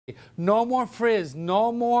No more frizz,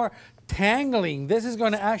 no more tangling. This is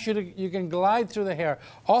going to actually, you can glide through the hair.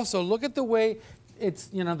 Also, look at the way it's,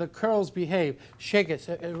 you know, the curls behave. Shake it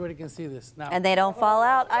so everybody can see this now. And they don't fall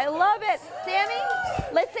out. I love it. Sammy,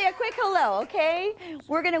 let's say a quick hello, okay?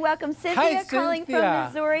 We're going to welcome Cynthia, calling from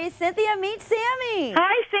Missouri. Cynthia, meet Sammy.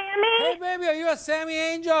 Hi, Sammy. Hey, baby, are you a Sammy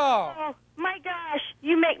Angel? Oh, my gosh,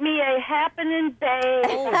 you make me a happening day.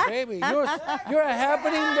 Oh, baby, you're a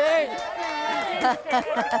happening day.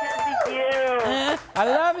 I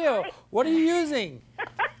love you. What are you using?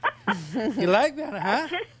 You like that, huh?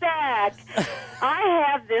 Just that. I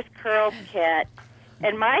have this curl kit,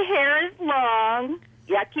 and my hair is long.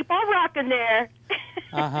 Yeah, keep on rocking there.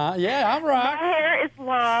 Uh-huh. Yeah, I'm rocking. My hair is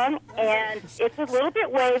long, and it's a little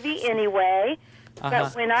bit wavy anyway.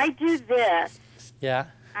 But when I do this, yeah,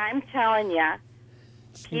 I'm telling you,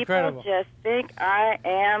 people incredible. just think I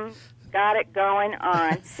am got it going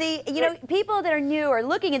on. See, you know, people that are new are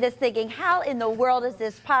looking at this thinking, how in the world is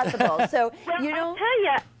this possible? So, well, you know, I'll tell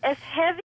you, as heavy